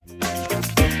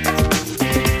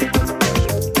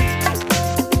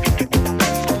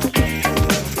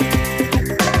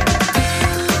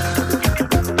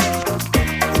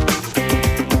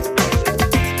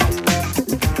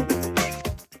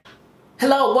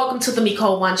welcome to the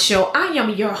Miko One Show. I am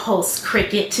your host,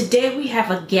 Cricket. Today we have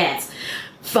a guest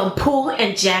from Poole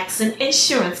and Jackson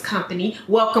Insurance Company.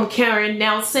 Welcome, Karen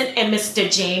Nelson and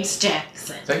Mr. James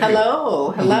Jackson.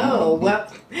 Hello. Well,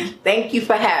 thank you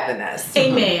for having us.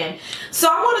 Amen. So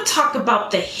I want to talk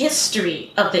about the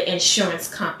history of the insurance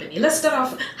company. Let's start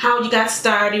off how you got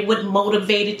started, what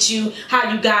motivated you,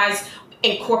 how you guys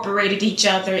incorporated each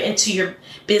other into your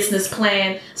business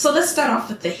plan. So let's start off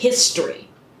with the history.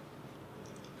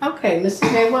 Okay, Mr.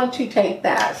 J, why don't you take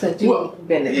that since you've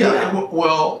been in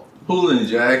Well, Poole and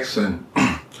Jackson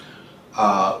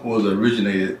was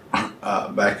originated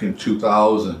back in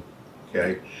 2000,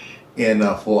 okay? And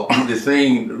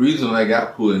the reason I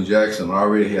got Poole and Jackson, I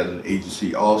already had an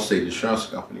agency, Allstate Insurance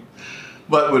Company.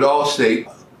 But with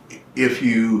Allstate, if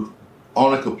you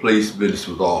only could place business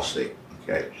with Allstate,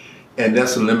 okay? And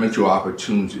that's a limit to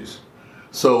opportunities.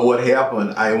 So what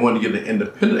happened, I wanted to get an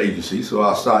independent agency, so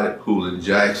I started Poole and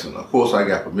Jackson. Of course, I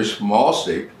got permission from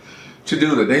Allstate to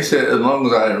do that. They said as long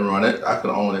as I didn't run it, I could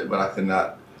own it, but I could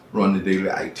not run the daily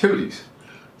activities.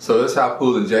 So that's how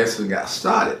Poole and Jackson got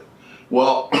started.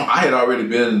 Well, I had already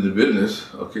been in the business,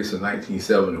 since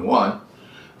 1971.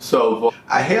 So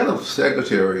I had a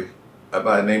secretary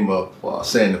by the name of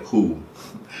Sandy Poole.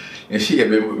 And she had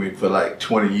been with me for like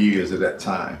 20 years at that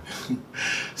time.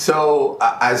 So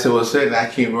I said, well, Sandy, I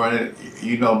can't run it.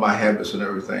 You know my habits and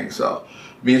everything. So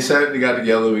me and Sandy got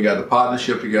together. We got a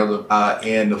partnership together.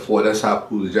 And that's how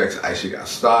Poole and Jackson actually got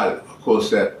started. Of course,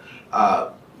 that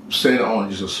Sandy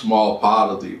owned just a small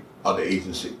part of the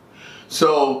agency.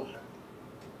 So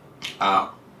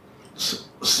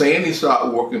Sandy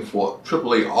started working for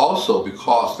AAA also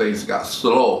because things got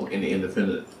slow in the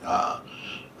independent.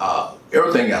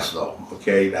 Everything got slow,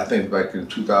 okay? I think back in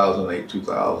 2008,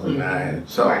 2009.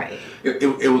 So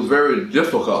it was very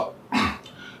difficult.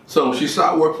 So she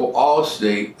started working for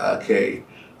Allstate,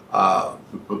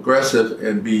 Progressive,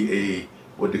 and be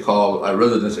what they call a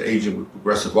residence agent with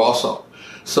Progressive also.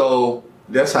 So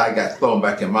that's how I got thrown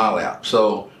back in my lap.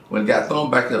 So when it got thrown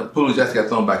back, Poole and Jackson got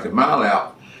thrown back in my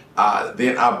lap,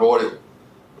 then I brought it,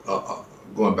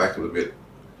 going back a little bit.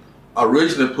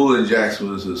 Originally, Poole and Jackson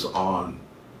was on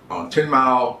 10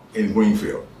 Mile in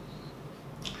Greenfield.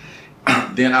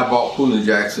 Then I bought Poole and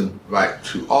Jackson right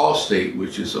to Allstate,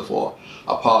 which is for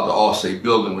a part of the Allstate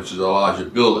building, which is a larger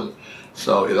building.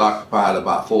 So it occupied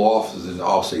about 4 offices in the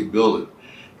Allstate building.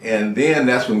 And then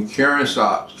that's when Karen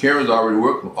stopped. Karen's already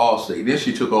worked with Allstate. Then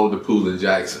she took over the Poole and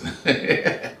Jackson.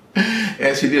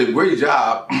 And she did a great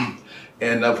job.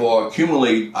 And for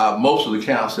accumulate most of the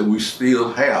accounts that we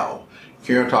still have,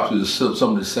 Karen talked to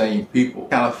some of the same people.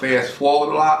 Kind of fast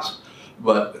forward lots,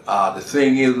 but the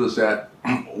thing is that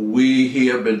we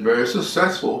have been very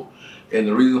successful, and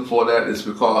the reason for that is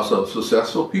because of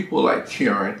successful people like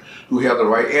Karen who have the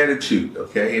right attitude,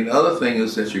 okay? And the other thing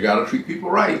is that you got to treat people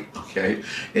right, okay?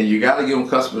 And you got to give them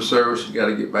customer service, you got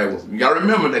to get back with them. You got to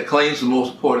remember that claims is the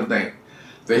most important thing.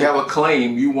 If they have a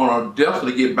claim, you want to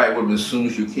definitely get back with them as soon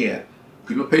as you can.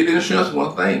 People pay the insurance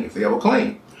one thing if they have a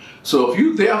claim. So if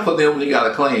you're there for them when they got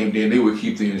a claim, then they will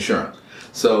keep the insurance.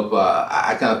 So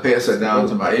I kind of pass that down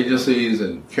to my agencies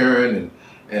and Karen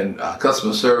and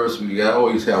customer service. We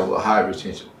always have a high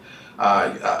retention.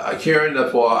 Karen,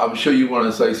 I'm sure you want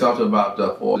to say something about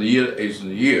for the Agent of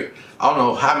the Year. I don't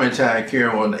know how many times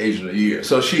Karen won the Agent of the Year.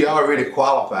 So she already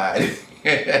qualified.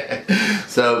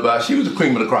 So she was the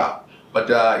cream of the crop.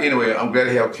 But anyway, I'm glad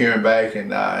to have Karen back.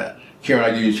 And Karen, I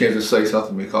give you a chance to say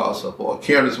something because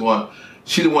Karen is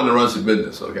she's the one that runs the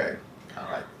business, okay? All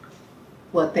right.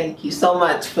 Well, thank you so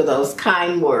much for those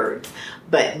kind words.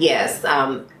 But yes,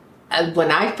 when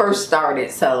I first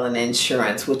started selling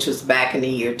insurance, which was back in the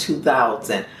year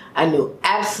 2000, I knew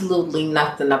absolutely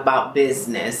nothing about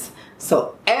business.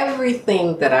 So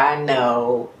everything that I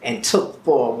know and took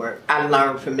forward, I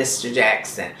learned from Mr.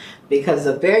 Jackson. Because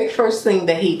the very first thing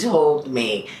that he told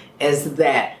me is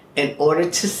that in order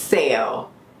to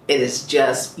sell, it is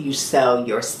just you sell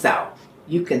yourself.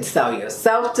 You can sell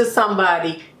yourself to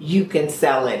somebody, you can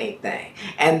sell anything.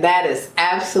 And that is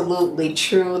absolutely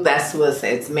true. That's what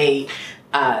has made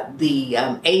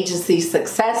the agency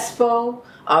successful.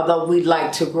 Although we'd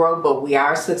like to grow, but we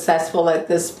are successful at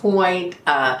this point.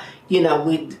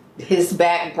 His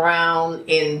background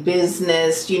in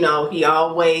business, he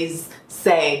always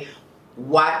say,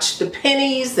 watch the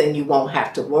pennies and you won't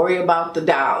have to worry about the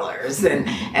dollars.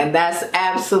 And that's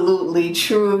absolutely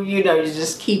true. You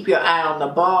just keep your eye on the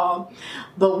ball.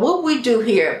 But what we do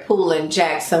here at Poole and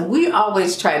Jackson, we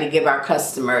always try to give our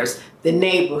customers the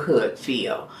neighborhood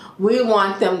feel. We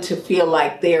want them to feel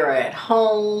like they're at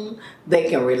home. They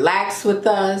can relax with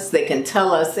us. They can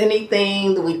tell us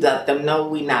anything. We let them know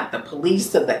we're not the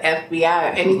police or the FBI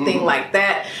or anything like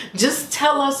that. Just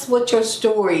tell us what your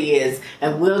story is,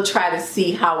 and we'll try to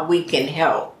see how we can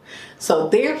help. So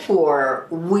therefore,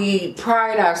 we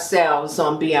pride ourselves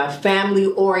on being a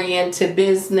family-oriented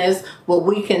business where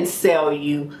we can sell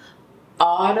you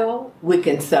auto, we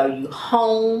can sell you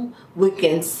home, we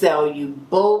can sell you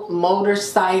boat,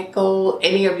 motorcycle,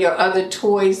 any of your other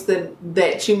toys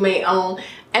that you may own,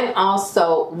 and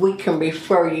also we can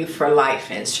refer you for life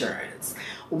insurance.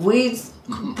 We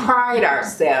pride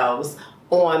ourselves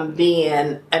on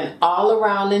being an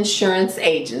all-around insurance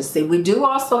agency. We do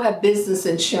also have business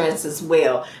insurance as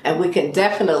well, and we can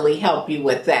definitely help you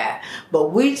with that.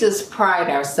 But we just pride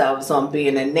ourselves on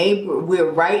being a neighbor.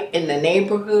 We're right in the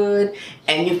neighborhood,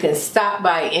 and you can stop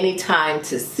by anytime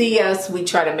to see us. We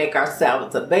try to make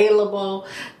ourselves available.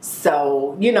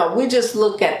 So, we just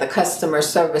look at the customer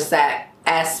service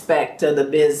aspect of the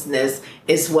business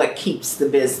is what keeps the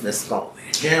business going.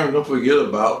 Karen, don't forget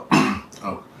about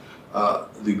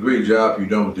the great job you've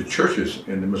done with the churches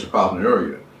in the metropolitan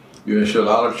area. You insure a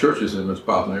lot of churches in the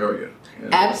metropolitan area.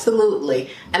 Absolutely.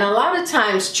 And a lot of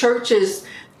times churches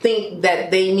think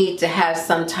that they need to have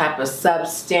some type of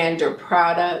substandard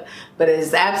product, but it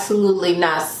is absolutely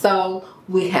not so.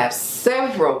 We have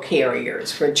several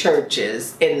carriers for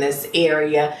churches in this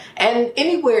area and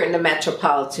anywhere in the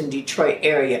metropolitan Detroit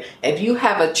area. If you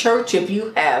have a church, if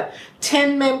you have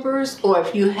 10 members or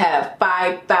if you have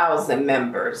 5,000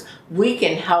 members, we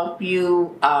can help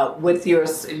you with your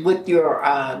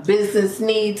business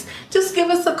needs. Just give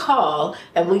us a call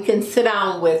and we can sit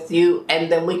down with you,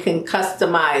 and then we can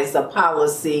customize a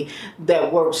policy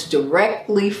that works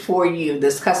directly for you,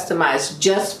 that's customized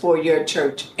just for your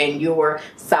church and your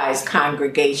size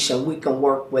congregation. We can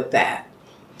work with that.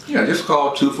 Yeah, just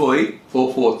call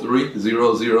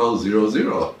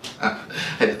 248-443-0000. I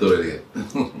had to throw it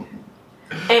in.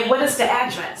 And what is the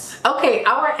address? Okay,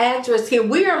 our address here,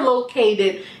 we are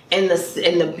located in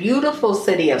the beautiful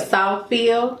city of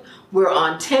Southfield. We're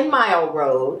on 10 Mile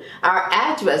Road. Our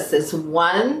address is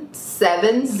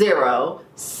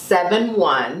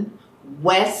 17071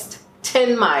 West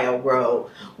 10 Mile Road.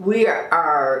 We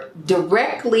are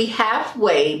directly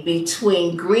halfway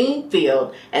between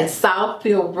Greenfield and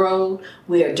Southfield Road.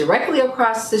 We are directly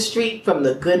across the street from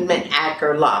the Goodman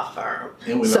Acker Law Firm.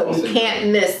 So you can't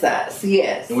miss us,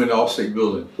 yes. And we're in the Allstate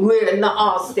building. We're in the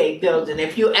Allstate building.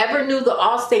 If you ever knew the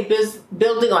Allstate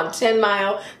building on 10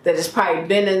 Mile that has probably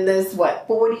been in this,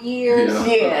 40 years?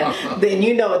 Yeah. Then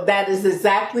you know that is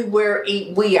exactly where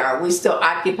we are. We still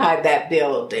occupy that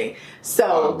building.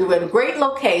 So we're in a great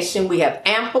location. We have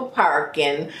ample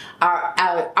parking.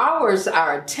 Our hours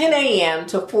are 10 a.m.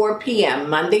 to 4 p.m.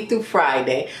 Monday through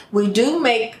Friday. We do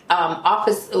make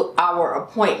office hour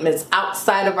appointments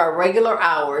outside of our regular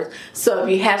hours. So if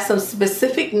you have some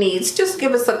specific needs, just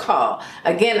give us a call.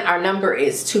 Again, our number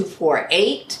is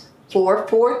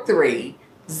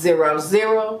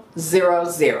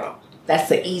 248-443-0000.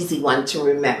 That's an easy one to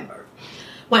remember.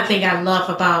 One thing I love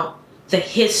about the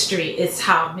history is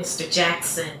how Mr.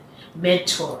 Jackson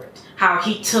mentored, how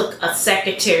he took a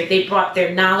secretary, they brought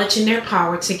their knowledge and their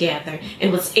power together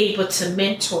and was able to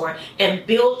mentor and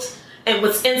build, and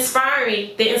was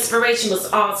inspiring. The inspiration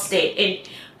was Allstate. And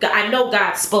I know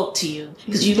God spoke to you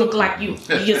because you look like you're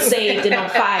saved and on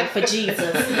fire for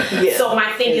Jesus. Yes, so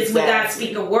my thing is, when God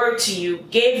speak a word to you,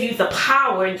 gave you the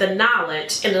power and the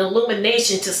knowledge and the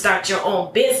illumination to start your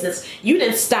own business, you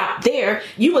didn't stop there.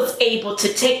 You was able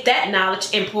to take that knowledge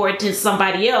and pour it to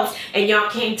somebody else, and y'all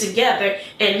came together,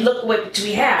 and look what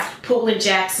we have, Poole and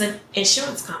Jackson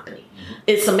Insurance Company.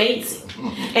 It's amazing.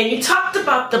 And you talked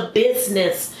about the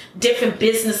business, different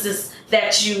businesses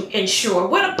that you insure.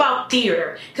 What about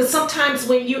theater? Because sometimes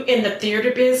when you're in the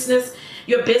theater business,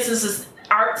 your business is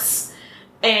arts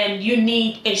and you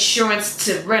need insurance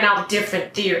to rent out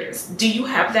different theaters. Do you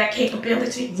have that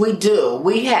capability? We do.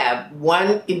 We do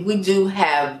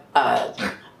have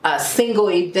a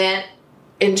single event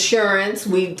insurance.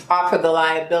 We offer the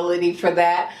liability for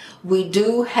that. We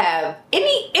do have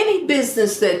any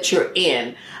business that you're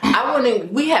in.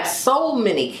 We have so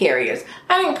many carriers.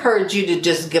 I encourage you to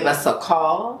just give us a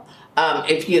call.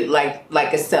 If you like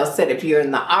Estelle said, if you're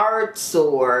in the arts,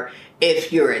 or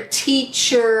if you're a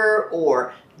teacher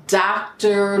or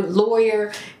doctor,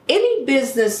 lawyer, any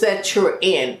business that you're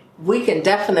in, we can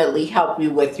definitely help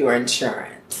you with your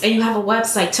insurance. And you have a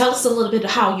website. Tell us a little bit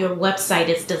how your website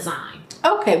is designed.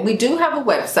 Okay, we do have a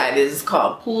website. It is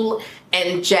called Poole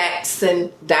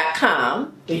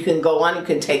Jackson.com. You can go on, you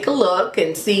can take a look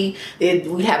and see.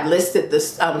 We have listed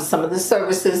some of the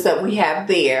services that we have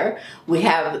there. We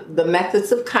have the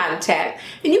methods of contact.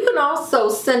 And you can also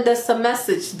send us a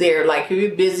message there. Like if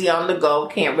you're busy on the go,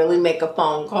 can't really make a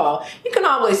phone call, you can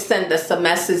always send us a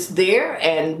message there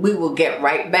and we will get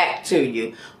right back to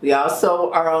you. We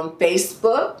also are on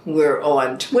Facebook. We're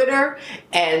on Twitter.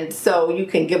 And so you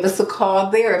can give us a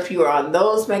call there. If you are on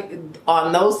those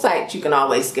sites, you can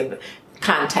always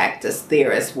contact us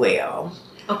there as well.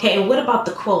 Okay, and what about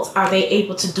the quotes? Are they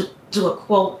able to do a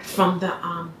quote from the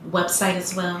website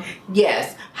as well?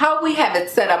 Yes. How we have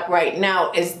it set up right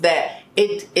now is that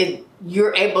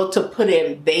you're able to put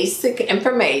in basic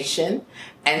information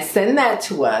and send that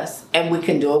to us, and we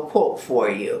can do a quote for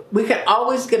you. We can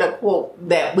always get a quote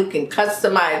that we can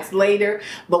customize later,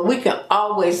 but we can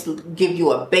always give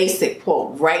you a basic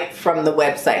quote right from the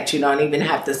website. You don't even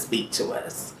have to speak to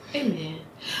us. Amen.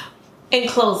 In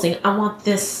closing, I want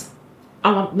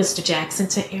Mr. Jackson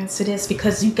to answer this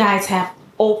because you guys have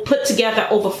put together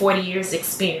over 40 years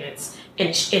experience in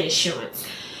insurance.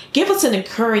 Give us an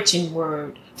encouraging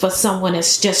word for someone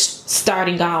that's just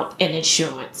starting out in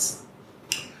insurance.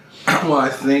 Well, I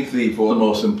think the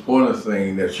most important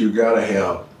thing that you got to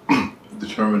have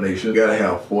determination, you got to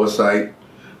have foresight,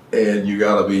 and you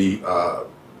got to be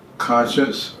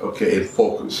conscious, okay, and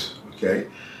focus, okay.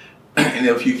 And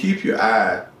if you keep your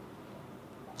eye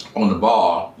on the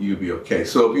ball, you'll be okay.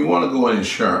 So if you want to go in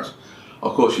insurance,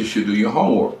 of course you should do your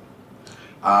homework.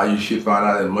 You should find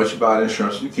out as much about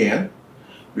insurance as you can,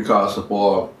 because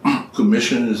for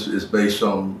commission is based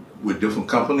on with different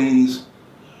companies,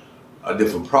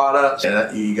 different products,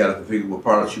 and you got to figure what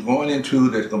products you're going into.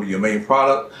 That's going to be your main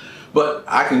product. But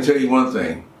I can tell you one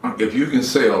thing: if you can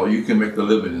sell, you can make a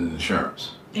living in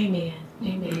insurance. Amen.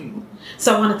 Amen.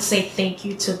 So I wanted to say thank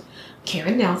you to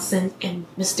Karen Nelson and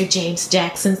Mr. James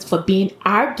Jackson for being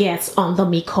our guests on the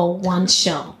Miko One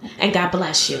Show. And God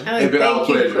bless you. Thank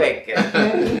you, Quick.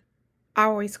 I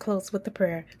always close with the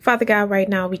prayer. Father God, right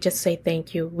now we just say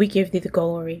thank you. We give thee the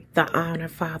glory, the honor,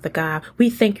 Father God. We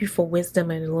thank you for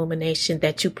wisdom and illumination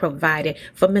that you provided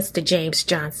for Mr. James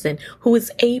Johnson, who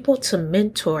is able to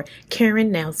mentor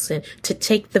Karen Nelson to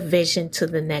take the vision to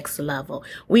the next level.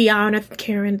 We honor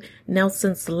Karen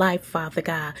Nelson's life, Father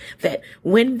God, that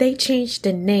when they changed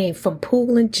the name from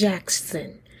Poole and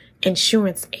Jackson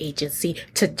Insurance Agency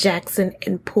to Jackson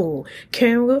and Poole,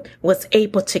 Karen was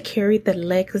able to carry the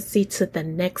legacy to the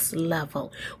next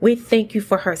level. We thank you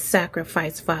for her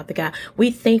sacrifice, Father God. We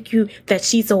thank you that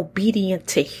she's obedient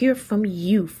to hear from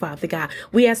you, Father God.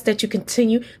 We ask that you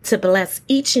continue to bless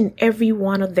each and every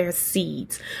one of their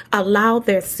seeds. Allow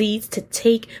their seeds to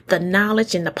take the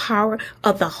knowledge and the power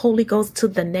of the Holy Ghost to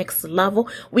the next level.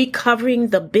 We're covering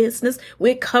the business.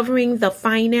 We're covering the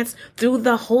finance through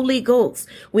the Holy Ghost.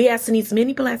 We ask in these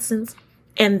many blessings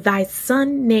in thy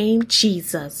son named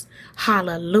Jesus.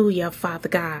 Hallelujah, Father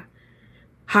God.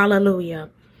 Hallelujah.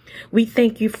 We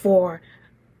thank you for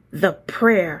the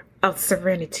prayer of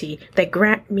serenity that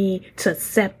grant me to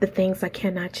accept the things I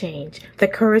cannot change, the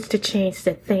courage to change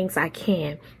the things I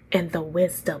can, and the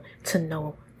wisdom to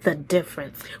know the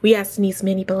difference. We ask in these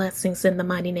many blessings in the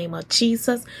mighty name of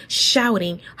Jesus,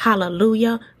 shouting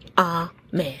hallelujah,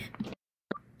 amen.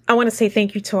 I want to say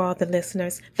thank you to all the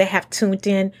listeners that have tuned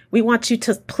in. We want you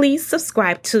to please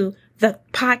subscribe to the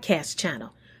podcast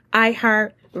channel,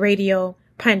 iHeart Radio,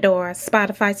 Pandora,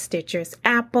 Spotify, Stitchers,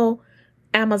 Apple,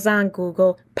 Amazon,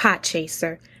 Google,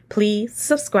 Podchaser. Please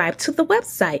subscribe to the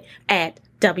website at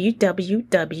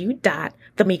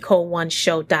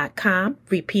www.themiko1show.com.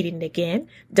 Repeating again,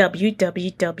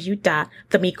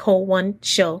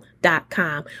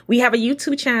 www.themiko1show.com. We have a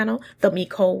YouTube channel, The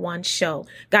Miko One Show.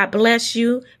 God bless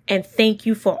you and thank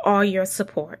you for all your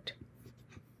support.